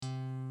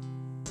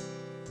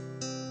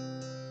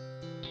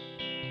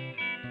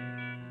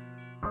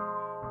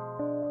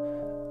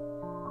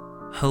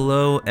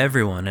Hello,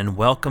 everyone, and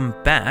welcome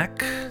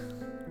back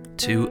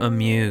to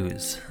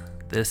Amuse.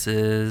 This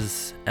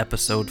is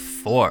episode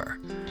 4.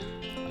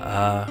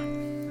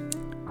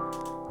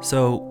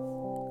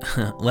 So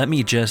let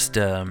me just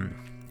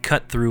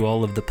cut through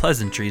all of the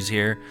pleasantries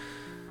here.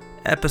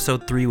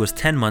 Episode 3 was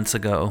 10 months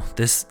ago.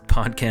 This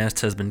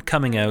podcast has been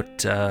coming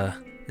out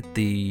with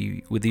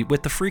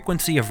the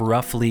frequency of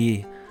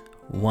roughly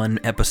one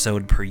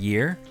episode per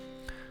year.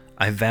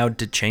 I vowed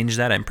to change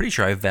that. I'm pretty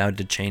sure I vowed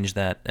to change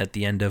that at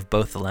the end of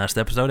both the last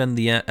episode and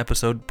the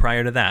episode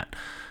prior to that.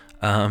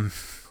 The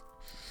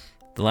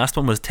last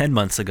one was 10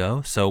 months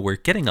ago, so we're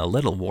getting a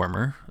little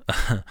warmer.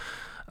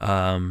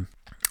 I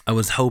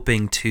was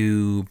hoping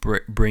to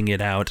bring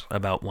it out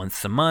about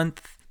once a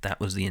month.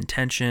 That was the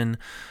intention,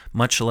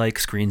 much like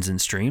Screens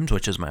and Streams,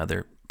 which is my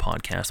other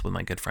podcast with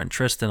my good friend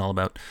Tristan, all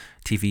about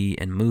TV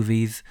and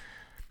movies.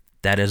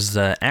 That is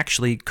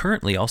actually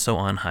currently also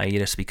on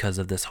hiatus because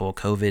of this whole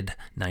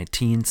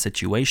COVID-19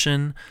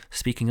 situation.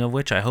 Speaking of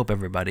which, I hope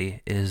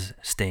everybody is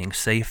staying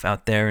safe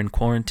out there in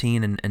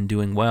quarantine and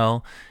doing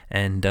well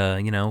and,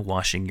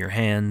 washing your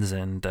hands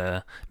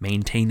and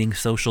maintaining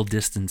social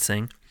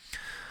distancing.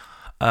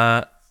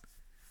 I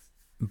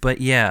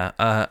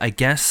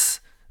guess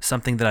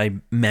something that I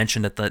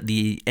mentioned at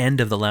the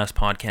end of the last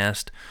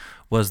podcast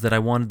was that I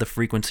wanted the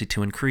frequency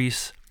to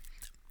increase.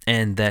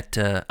 And that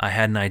I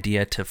had an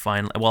idea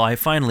I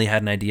finally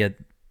had an idea.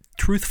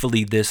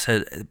 Truthfully, this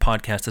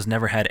podcast has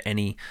never had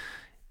any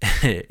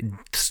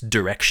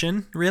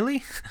direction,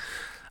 really.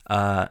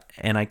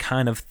 And I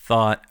kind of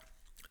thought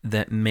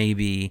that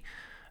maybe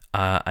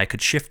I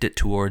could shift it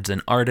towards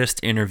an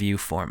artist interview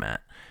format.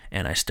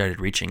 And I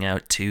started reaching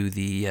out to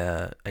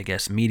the,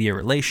 media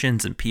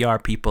relations and PR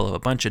people of a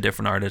bunch of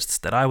different artists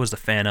that I was a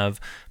fan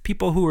of.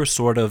 People who were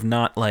sort of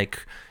not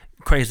like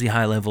crazy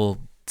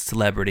high-level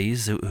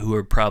celebrities who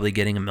are probably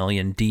getting a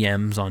million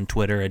DMs on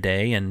Twitter a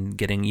day and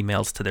getting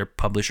emails to their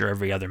publisher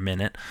every other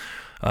minute.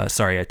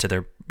 To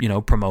their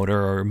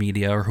promoter or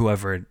media or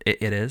whoever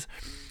it is.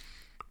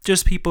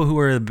 Just people who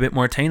are a bit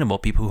more attainable,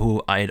 people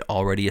who I'd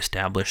already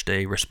established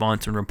a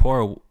response and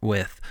rapport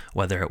with,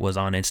 whether it was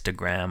on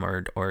Instagram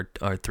or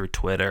through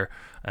Twitter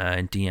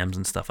and DMs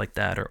and stuff like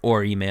that,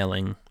 or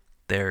emailing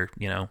their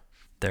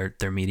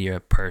media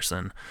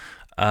person.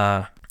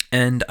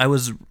 And I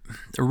was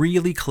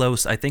really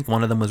close. I think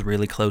one of them was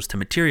really close to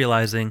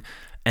materializing,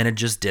 and it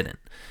just didn't.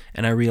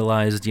 And I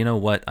realized, you know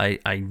what,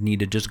 I need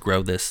to just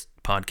grow this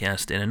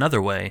podcast in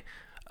another way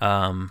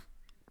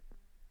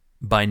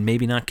by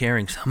maybe not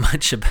caring so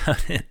much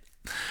about it.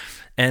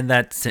 And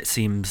that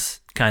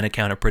seems kind of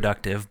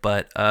counterproductive,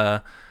 but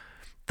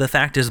the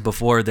fact is,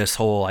 before this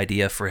whole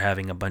idea for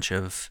having a bunch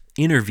of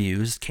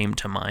interviews came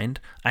to mind,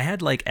 I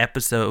had like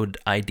episode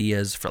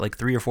ideas for like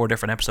 3 or 4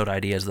 different episode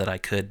ideas that I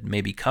could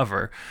maybe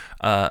cover,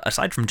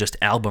 aside from just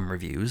album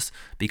reviews,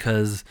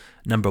 because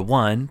number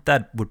one,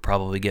 that would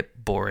probably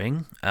get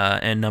boring,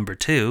 and number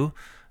two,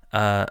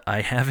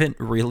 I haven't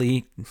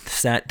really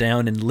sat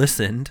down and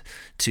listened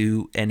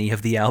to any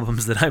of the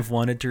albums that I've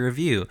wanted to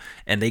review,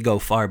 and they go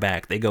far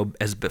back. They go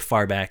as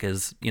far back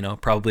as,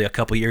 probably a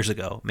couple years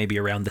ago, maybe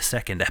around the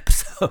second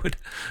episode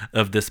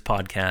of this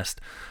podcast,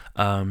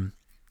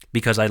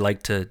 because I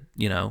like to,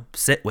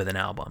 sit with an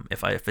album.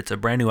 If it's a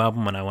brand new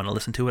album and I want to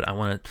listen to it, I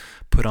want to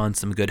put on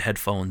some good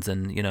headphones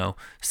and,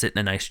 sit in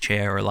a nice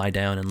chair or lie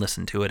down and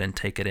listen to it and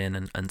take it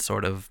in and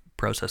sort of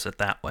process it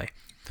that way.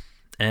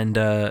 And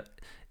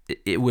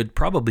it would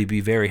probably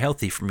be very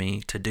healthy for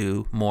me to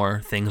do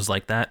more things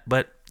like that,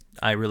 but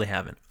I really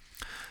haven't.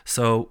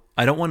 So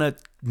I don't want to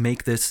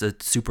make this a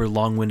super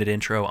long-winded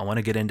intro. I want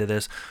to get into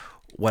this.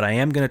 What I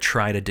am going to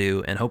try to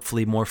do, and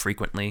hopefully more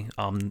frequently,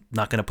 I'm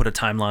not going to put a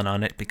timeline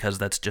on it because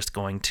that's just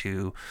going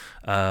to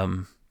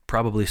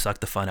probably suck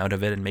the fun out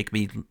of it and make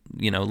me,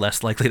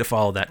 less likely to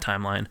follow that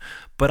timeline.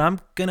 But I'm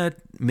going to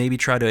maybe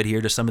try to adhere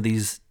to some of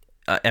these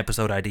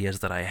episode ideas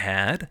that I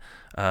had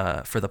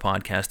for the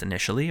podcast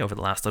initially over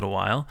the last little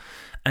while,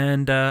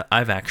 and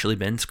I've actually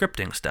been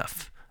scripting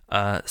stuff.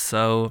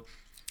 So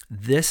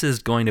this is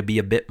going to be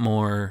a bit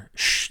more,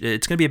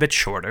 it's going to be a bit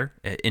shorter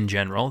in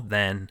general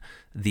than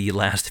the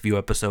last few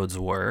episodes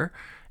were,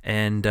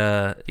 and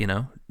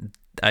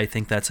I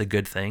think that's a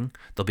good thing.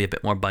 They'll be a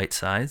bit more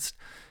bite-sized,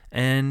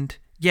 and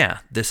yeah,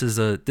 this is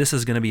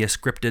going to be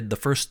the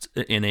first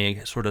in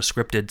a sort of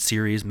scripted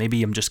series.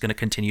 Maybe I'm just going to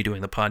continue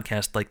doing the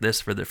podcast like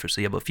this for the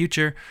foreseeable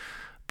future,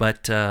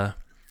 but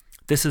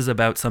this is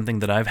about something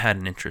that I've had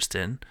an interest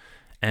in,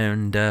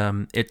 and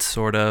it's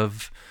sort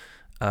of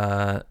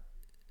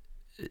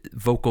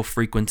vocal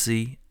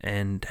frequency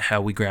and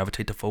how we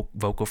gravitate to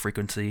vocal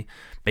frequency.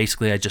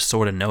 Basically, I just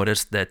sort of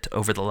noticed that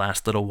over the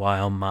last little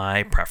while,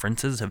 my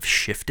preferences have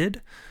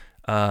shifted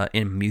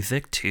in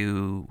music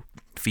to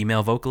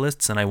female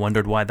vocalists, and I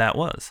wondered why that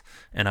was.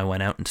 And I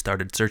went out and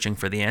started searching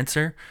for the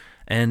answer,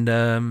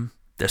 and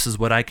this is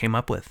what I came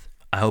up with.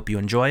 I hope you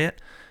enjoy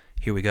it.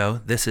 Here we go.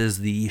 This is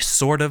the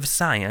sort of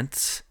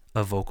science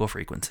of vocal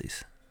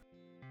frequencies.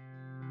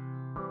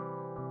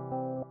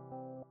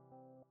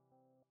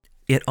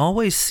 It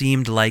always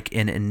seemed like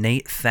an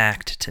innate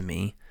fact to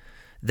me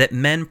that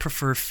men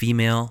prefer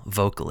female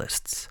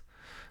vocalists.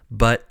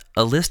 But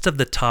a list of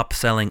the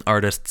top-selling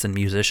artists and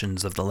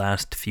musicians of the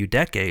last few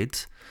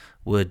decades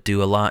would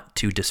do a lot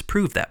to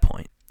disprove that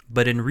point.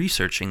 But in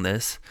researching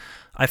this,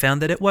 I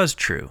found that it was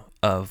true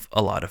of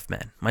a lot of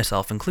men,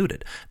 myself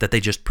included, that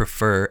they just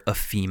prefer a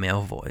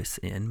female voice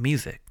in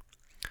music.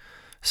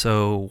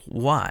 So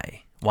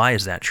why? Why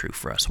is that true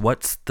for us?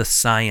 What's the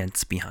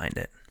science behind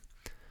it?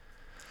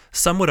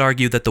 Some would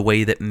argue that the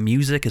way that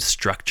music is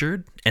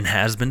structured and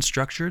has been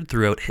structured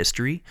throughout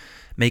history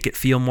make it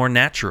feel more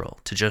natural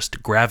to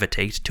just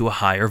gravitate to a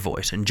higher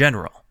voice in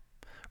general,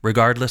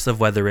 regardless of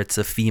whether it's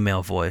a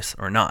female voice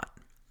or not.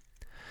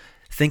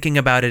 Thinking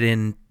about it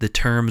in the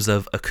terms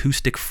of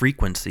acoustic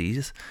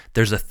frequencies,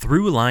 there's a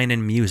through line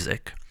in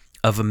music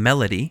of a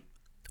melody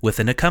with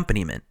an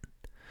accompaniment.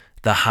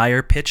 The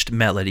higher pitched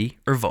melody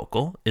or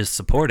vocal is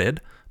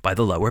supported by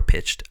the lower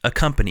pitched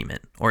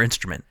accompaniment or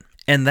instrument.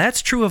 And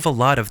that's true of a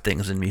lot of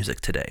things in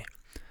music today.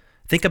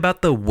 Think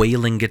about the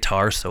wailing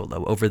guitar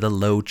solo over the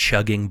low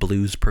chugging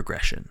blues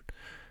progression.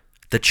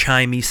 The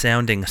chimey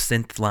sounding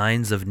synth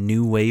lines of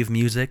new wave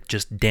music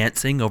just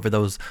dancing over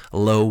those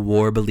low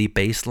warbly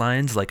bass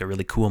lines like a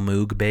really cool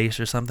Moog bass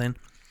or something.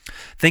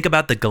 Think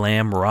about the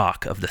glam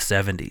rock of the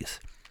 70s.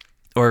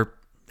 Or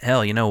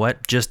hell, you know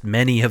what? Just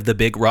many of the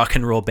big rock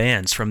and roll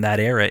bands from that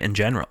era in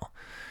general.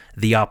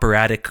 The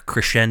operatic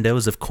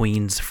crescendos of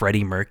Queen's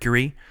Freddie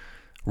Mercury,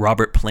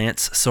 Robert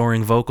Plant's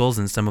soaring vocals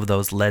in some of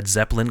those Led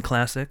Zeppelin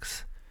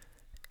classics,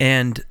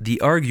 and the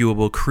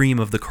arguable cream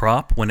of the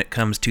crop when it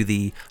comes to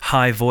the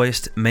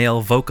high-voiced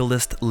male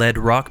vocalist-led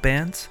rock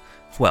bands,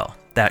 well,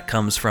 that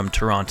comes from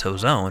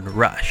Toronto's own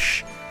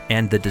Rush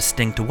and the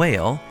distinct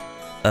wail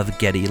of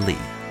Geddy Lee.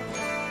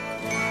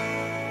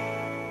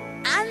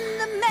 And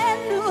the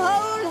men who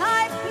hold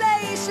high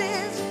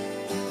places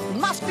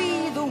must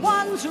be the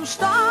ones who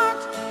start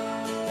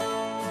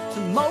to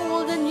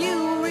mold a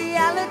new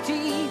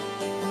reality.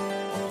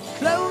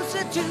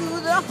 Closer to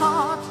the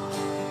heart,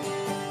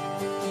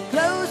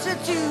 closer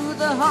to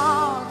the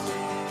heart.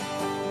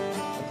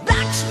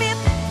 Blacksmith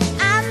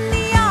and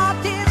the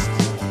artist,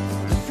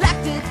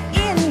 reflected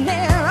in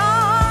their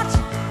art,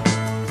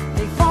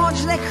 they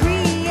forge their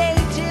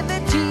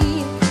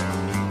creativity.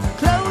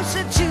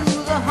 Closer to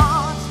the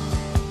heart,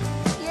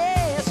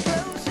 yes,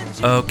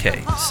 closer to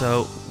Okay,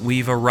 so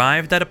we've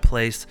arrived at a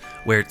place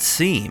where it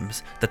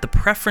seems that the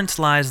preference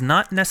lies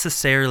not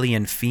necessarily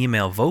in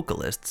female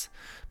vocalists,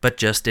 but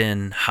just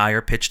in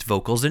higher-pitched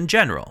vocals in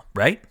general,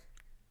 right?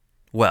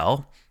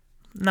 Well,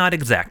 not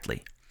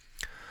exactly.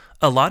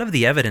 A lot of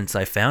the evidence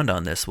I found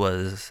on this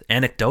was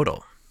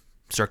anecdotal,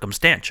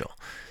 circumstantial.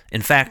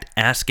 In fact,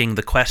 asking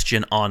the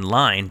question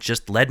online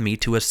just led me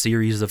to a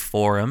series of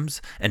forums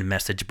and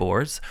message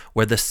boards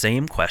where the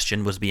same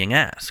question was being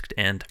asked,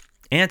 and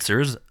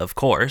answers, of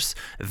course,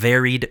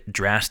 varied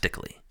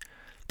drastically.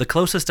 The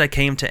closest I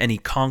came to any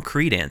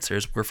concrete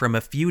answers were from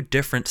a few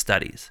different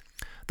studies.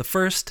 The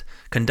first,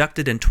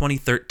 conducted in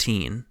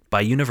 2013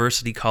 by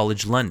University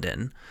College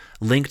London,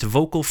 linked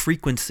vocal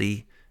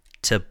frequency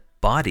to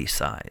body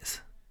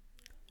size.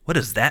 What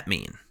does that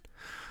mean?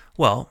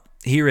 Well,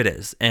 here it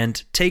is,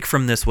 and take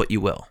from this what you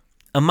will.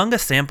 Among a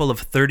sample of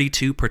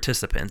 32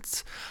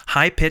 participants,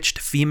 high-pitched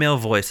female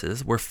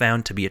voices were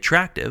found to be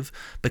attractive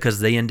because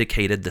they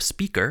indicated the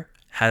speaker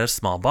had a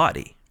small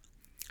body.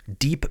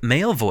 Deep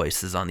male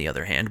voices, on the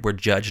other hand, were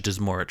judged as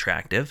more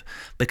attractive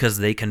because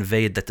they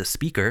conveyed that the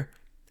speaker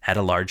had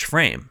a large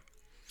frame.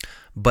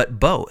 But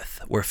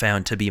both were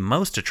found to be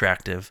most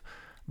attractive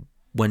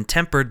when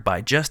tempered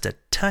by just a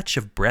touch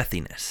of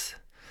breathiness,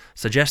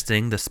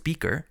 suggesting the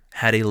speaker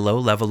had a low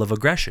level of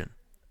aggression.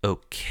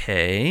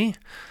 Okay,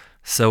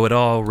 so it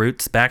all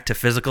roots back to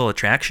physical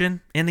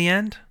attraction in the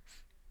end?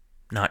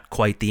 Not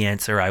quite the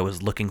answer I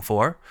was looking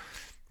for,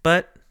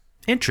 but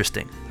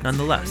interesting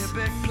nonetheless.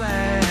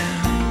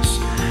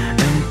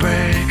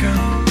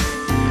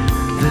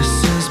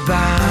 This is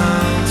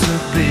bound to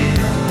be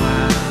a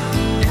while.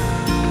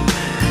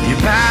 Your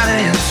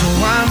body is a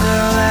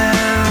wonderland.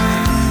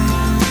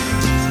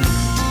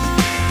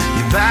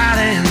 Your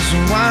body is a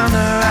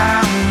wonder.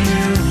 I will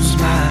use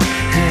my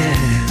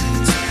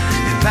hands.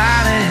 Your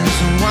body is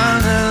a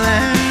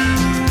wonderland.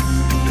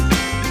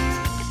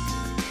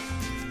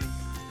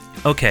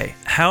 Okay,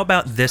 how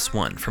about this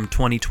one from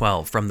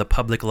 2012 from the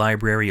Public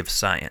Library of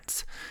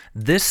Science?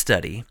 This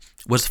study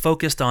was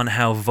focused on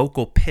how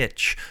vocal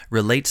pitch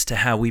relates to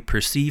how we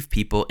perceive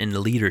people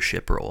in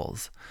leadership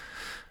roles.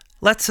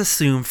 Let's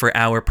assume for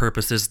our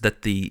purposes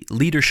that the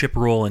leadership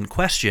role in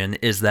question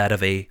is that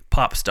of a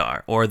pop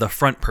star or the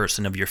front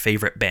person of your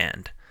favorite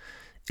band.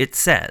 It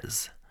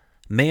says,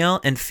 male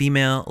and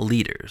female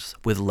leaders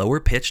with lower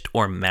pitched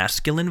or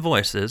masculine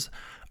voices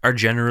are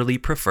generally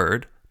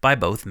preferred by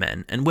both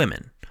men and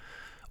women.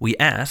 We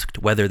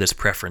asked whether this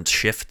preference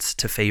shifts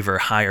to favor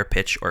higher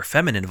pitch or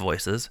feminine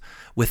voices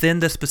within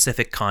the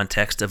specific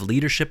context of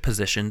leadership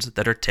positions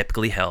that are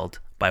typically held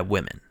by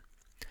women.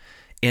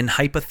 In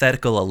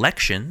hypothetical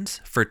elections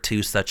for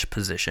two such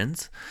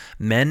positions,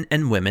 men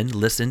and women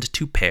listened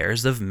to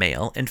pairs of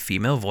male and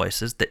female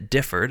voices that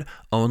differed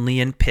only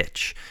in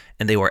pitch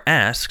and they were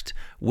asked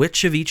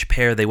which of each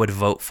pair they would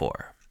vote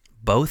for.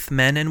 Both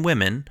men and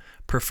women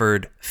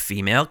preferred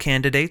female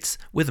candidates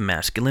with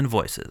masculine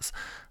voices.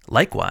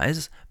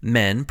 Likewise,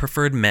 men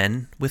preferred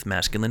men with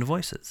masculine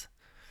voices.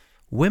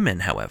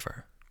 Women,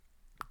 however,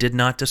 did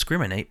not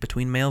discriminate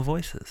between male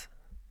voices.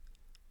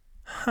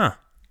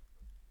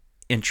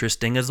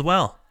 Interesting as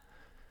well.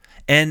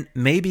 And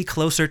maybe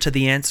closer to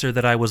the answer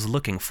that I was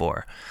looking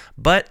for.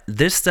 But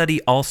this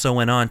study also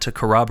went on to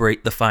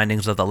corroborate the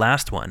findings of the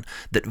last one,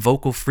 that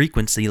vocal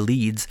frequency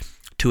leads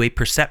to a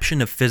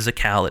perception of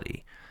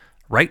physicality,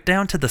 right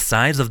down to the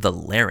size of the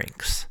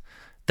larynx.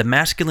 The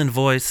masculine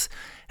voice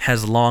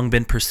has long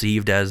been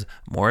perceived as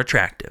more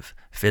attractive,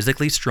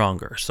 physically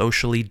stronger,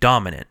 socially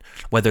dominant,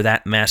 whether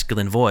that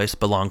masculine voice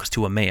belongs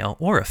to a male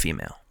or a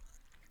female.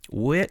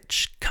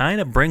 Which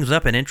kind of brings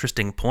up an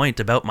interesting point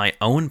about my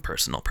own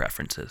personal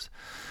preferences.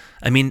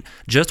 I mean,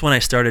 just when I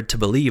started to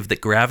believe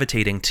that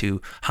gravitating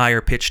to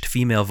higher-pitched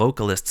female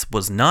vocalists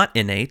was not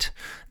innate,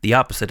 the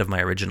opposite of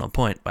my original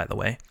point, by the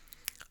way,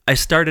 I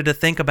started to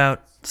think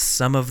about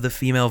some of the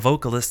female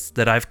vocalists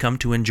that I've come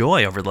to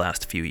enjoy over the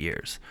last few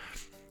years.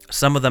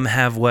 Some of them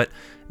have what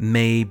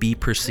may be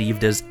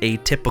perceived as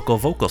atypical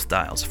vocal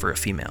styles for a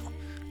female.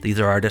 These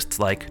are artists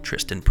like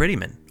Tristan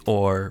Prettyman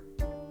or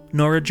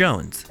Norah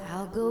Jones.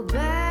 I'll go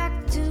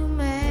back to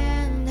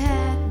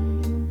Manhattan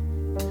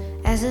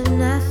as if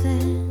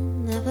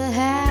nothing ever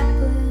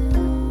happened.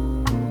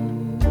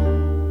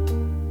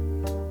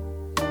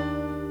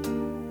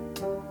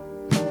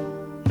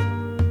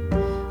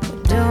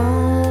 We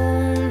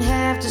don't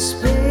have to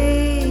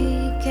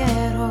speak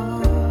at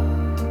all.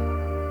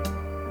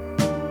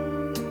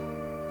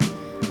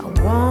 I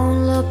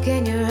won't look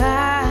in your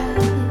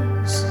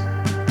eyes,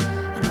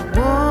 and I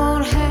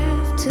won't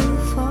have to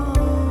fall.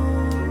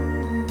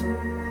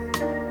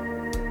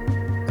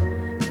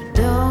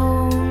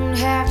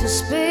 To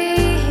speak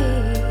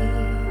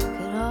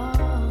at all.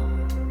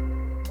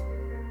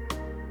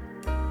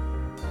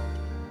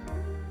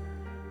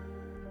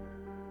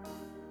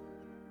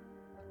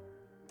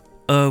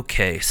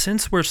 Okay,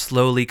 since we're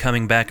slowly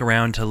coming back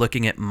around to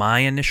looking at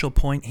my initial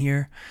point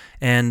here,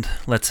 and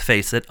let's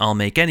face it, I'll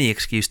make any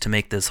excuse to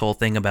make this whole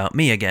thing about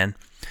me again,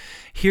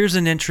 here's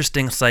an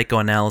interesting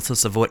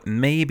psychoanalysis of what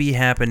may be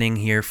happening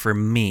here for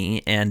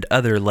me and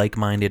other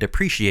like-minded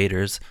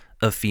appreciators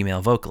of female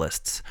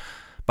vocalists.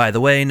 By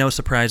the way, no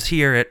surprise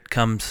here, it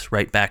comes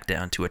right back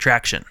down to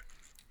attraction.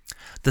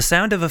 The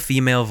sound of a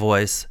female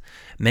voice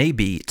may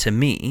be, to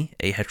me,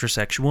 a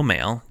heterosexual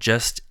male,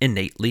 just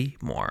innately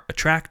more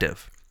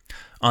attractive.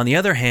 On the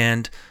other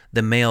hand,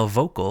 the male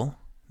vocal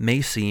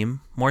may seem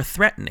more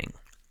threatening.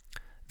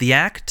 The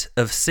act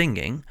of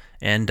singing,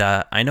 and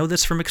I know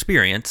this from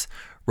experience,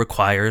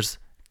 requires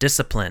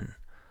discipline,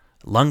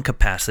 lung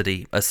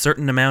capacity, a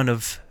certain amount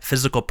of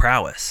physical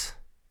prowess.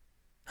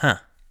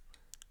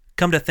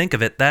 Come to think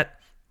of it, that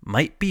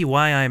might be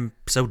why I'm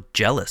so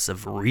jealous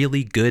of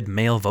really good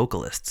male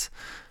vocalists.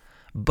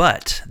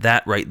 But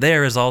that right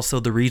there is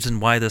also the reason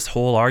why this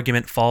whole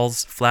argument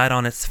falls flat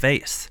on its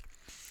face.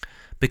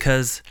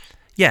 Because,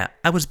 yeah,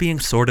 I was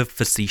being sort of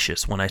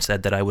facetious when I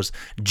said that I was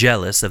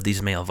jealous of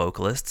these male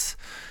vocalists.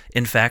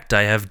 In fact,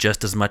 I have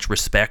just as much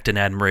respect and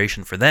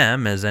admiration for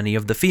them as any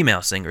of the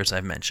female singers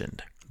I've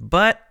mentioned.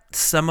 But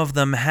some of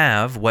them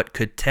have what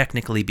could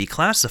technically be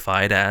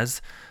classified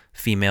as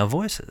female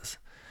voices.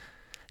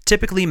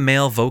 Typically,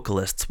 male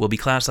vocalists will be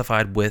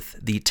classified with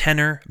the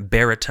tenor,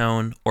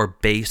 baritone, or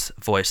bass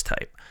voice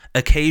type,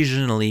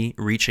 occasionally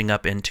reaching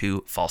up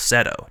into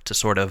falsetto to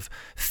sort of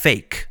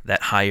fake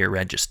that higher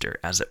register,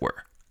 as it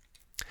were.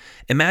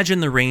 Imagine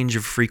the range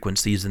of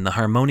frequencies in the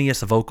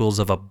harmonious vocals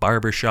of a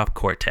barbershop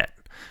quartet.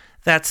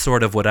 That's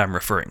sort of what I'm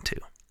referring to.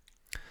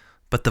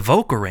 But the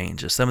vocal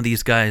range of some of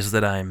these guys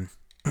that I'm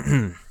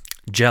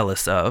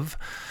jealous of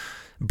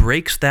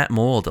breaks that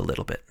mold a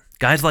little bit.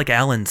 Guys like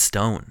Alan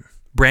Stone,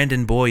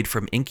 Brandon Boyd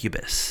from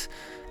Incubus,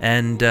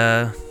 and,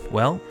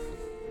 well,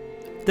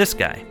 this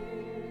guy.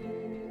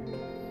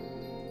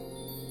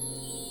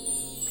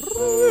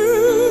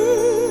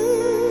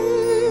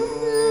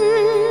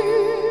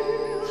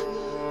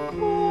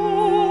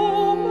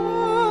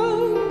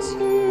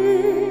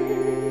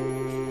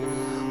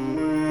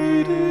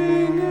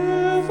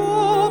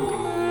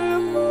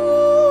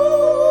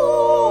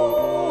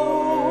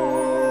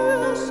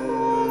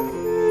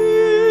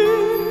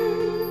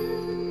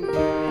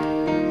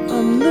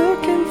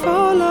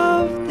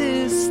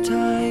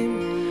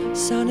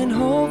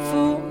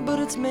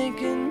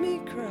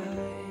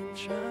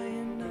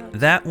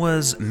 That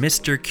was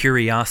Mr.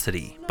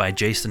 Curiosity by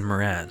Jason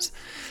Mraz.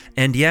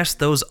 And yes,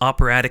 those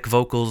operatic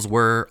vocals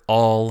were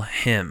all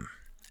him.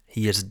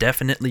 He is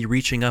definitely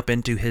reaching up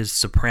into his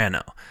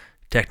soprano,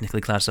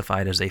 technically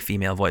classified as a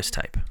female voice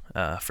type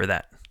for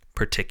that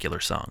particular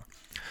song.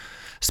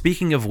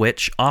 Speaking of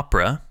which,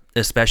 opera,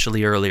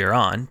 especially earlier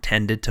on,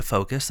 tended to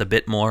focus a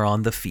bit more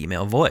on the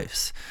female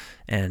voice.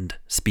 And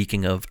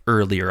speaking of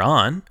earlier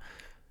on,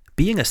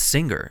 being a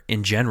singer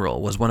in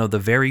general was one of the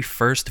very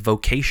first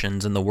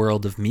vocations in the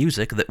world of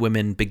music that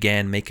women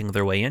began making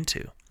their way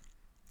into.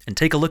 And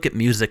take a look at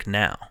music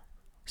now.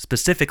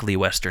 specifically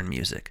Western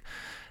music.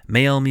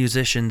 Male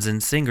musicians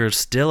and singers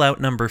still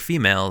outnumber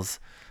females,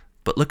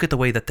 but look at the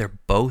way that they're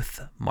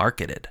both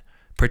marketed,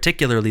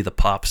 particularly the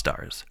pop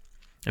stars.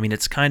 I mean,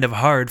 it's kind of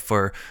hard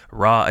for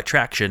raw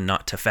attraction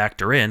not to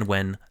factor in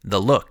when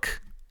the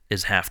look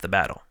is half the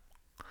battle.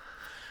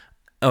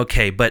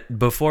 Okay, but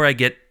before I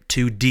get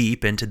too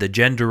deep into the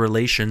gender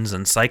relations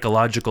and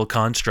psychological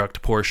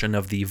construct portion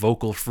of the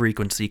vocal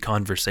frequency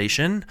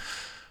conversation,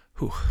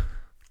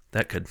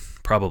 that could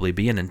probably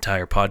be an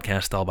entire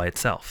podcast all by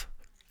itself.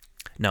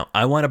 Now,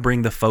 I want to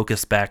bring the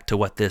focus back to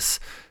what this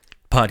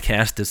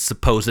podcast is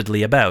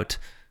supposedly about: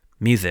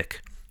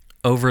 music.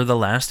 Over the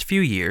last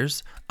few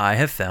years, I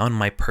have found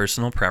my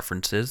personal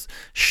preferences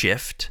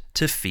shift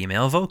to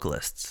female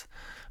vocalists.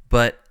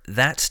 But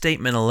that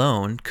statement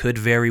alone could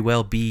very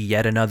well be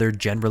yet another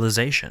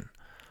generalization.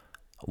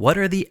 What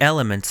are the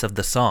elements of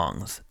the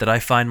songs that I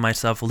find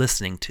myself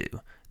listening to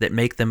that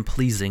make them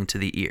pleasing to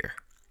the ear?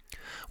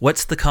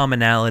 What's the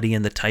commonality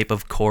in the type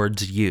of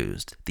chords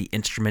used, the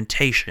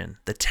instrumentation,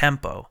 the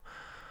tempo?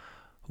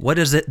 What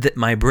is it that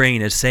my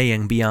brain is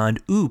saying beyond,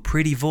 ooh,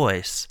 pretty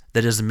voice,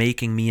 that is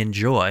making me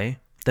enjoy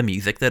the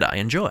music that I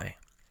enjoy?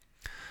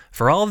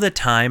 For all of the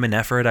time and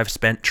effort I've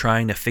spent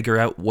trying to figure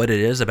out what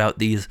it is about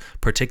these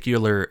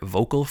particular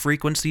vocal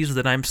frequencies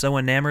that I'm so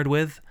enamored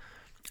with,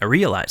 I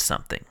realized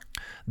something.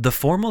 The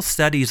formal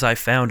studies I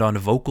found on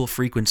vocal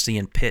frequency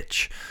and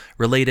pitch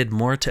related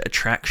more to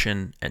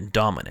attraction and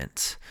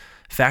dominance.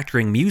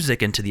 Factoring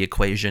music into the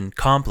equation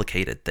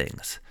complicated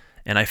things,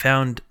 and I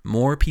found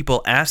more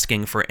people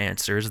asking for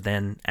answers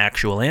than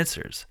actual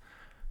answers.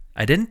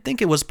 I didn't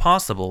think it was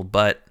possible,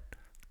 but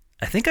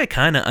I think I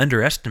kind of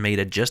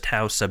underestimated just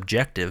how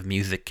subjective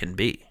music can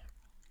be.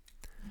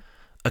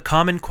 A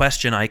common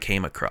question I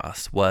came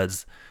across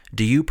was,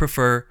 do you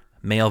prefer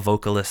male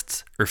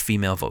vocalists or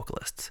female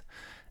vocalists?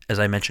 As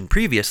I mentioned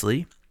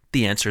previously,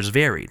 the answers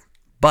varied,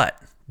 but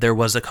there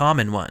was a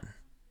common one.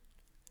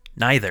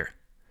 Neither.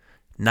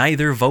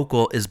 Neither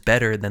vocal is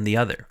better than the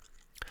other.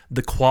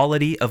 The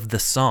quality of the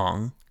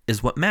song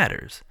is what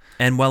matters.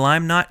 And while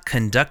I'm not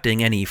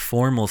conducting any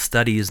formal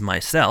studies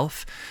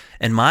myself,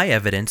 and my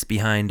evidence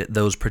behind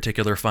those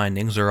particular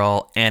findings are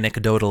all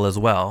anecdotal as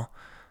well,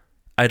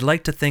 I'd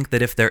like to think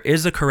that if there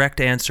is a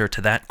correct answer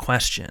to that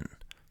question,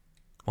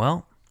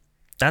 well,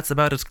 that's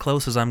about as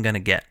close as I'm going to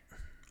get.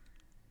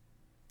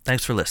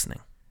 Thanks for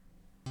listening.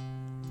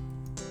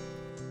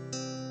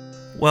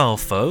 Well,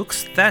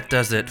 folks, that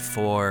does it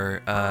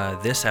for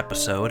this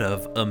episode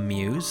of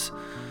Amuse.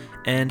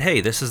 And hey,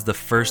 this is the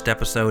first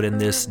episode in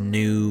this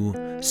new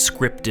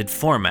scripted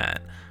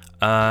format.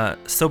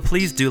 So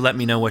please do let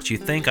me know what you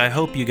think. I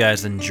hope you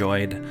guys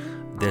enjoyed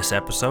this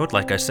episode.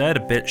 Like I said, a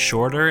bit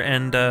shorter,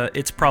 and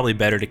it's probably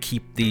better to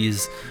keep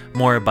these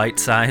more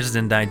bite-sized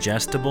and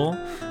digestible,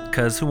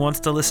 because who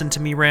wants to listen to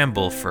me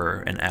ramble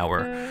for an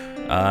hour?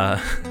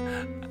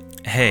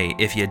 Hey,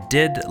 if you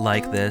did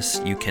like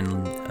this, you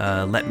can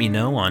let me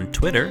know on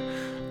Twitter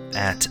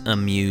at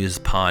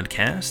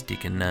AmusePodcast. You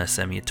can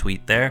send me a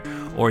tweet there,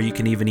 or you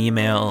can even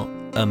email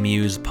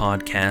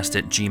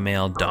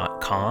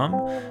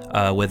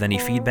amusepodcast@gmail.com with any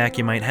feedback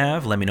you might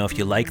have. Let me know if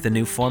you like the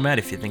new format,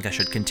 if you think I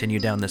should continue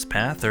down this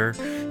path, or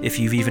if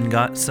you've even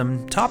got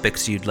some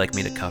topics you'd like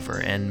me to cover,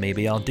 and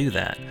maybe I'll do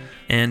that.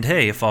 And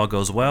hey, if all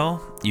goes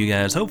well, you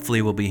guys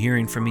hopefully will be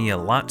hearing from me a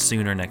lot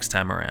sooner next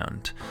time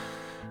around.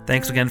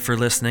 Thanks again for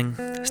listening.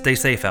 Stay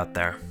safe out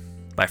there.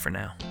 Bye for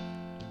now.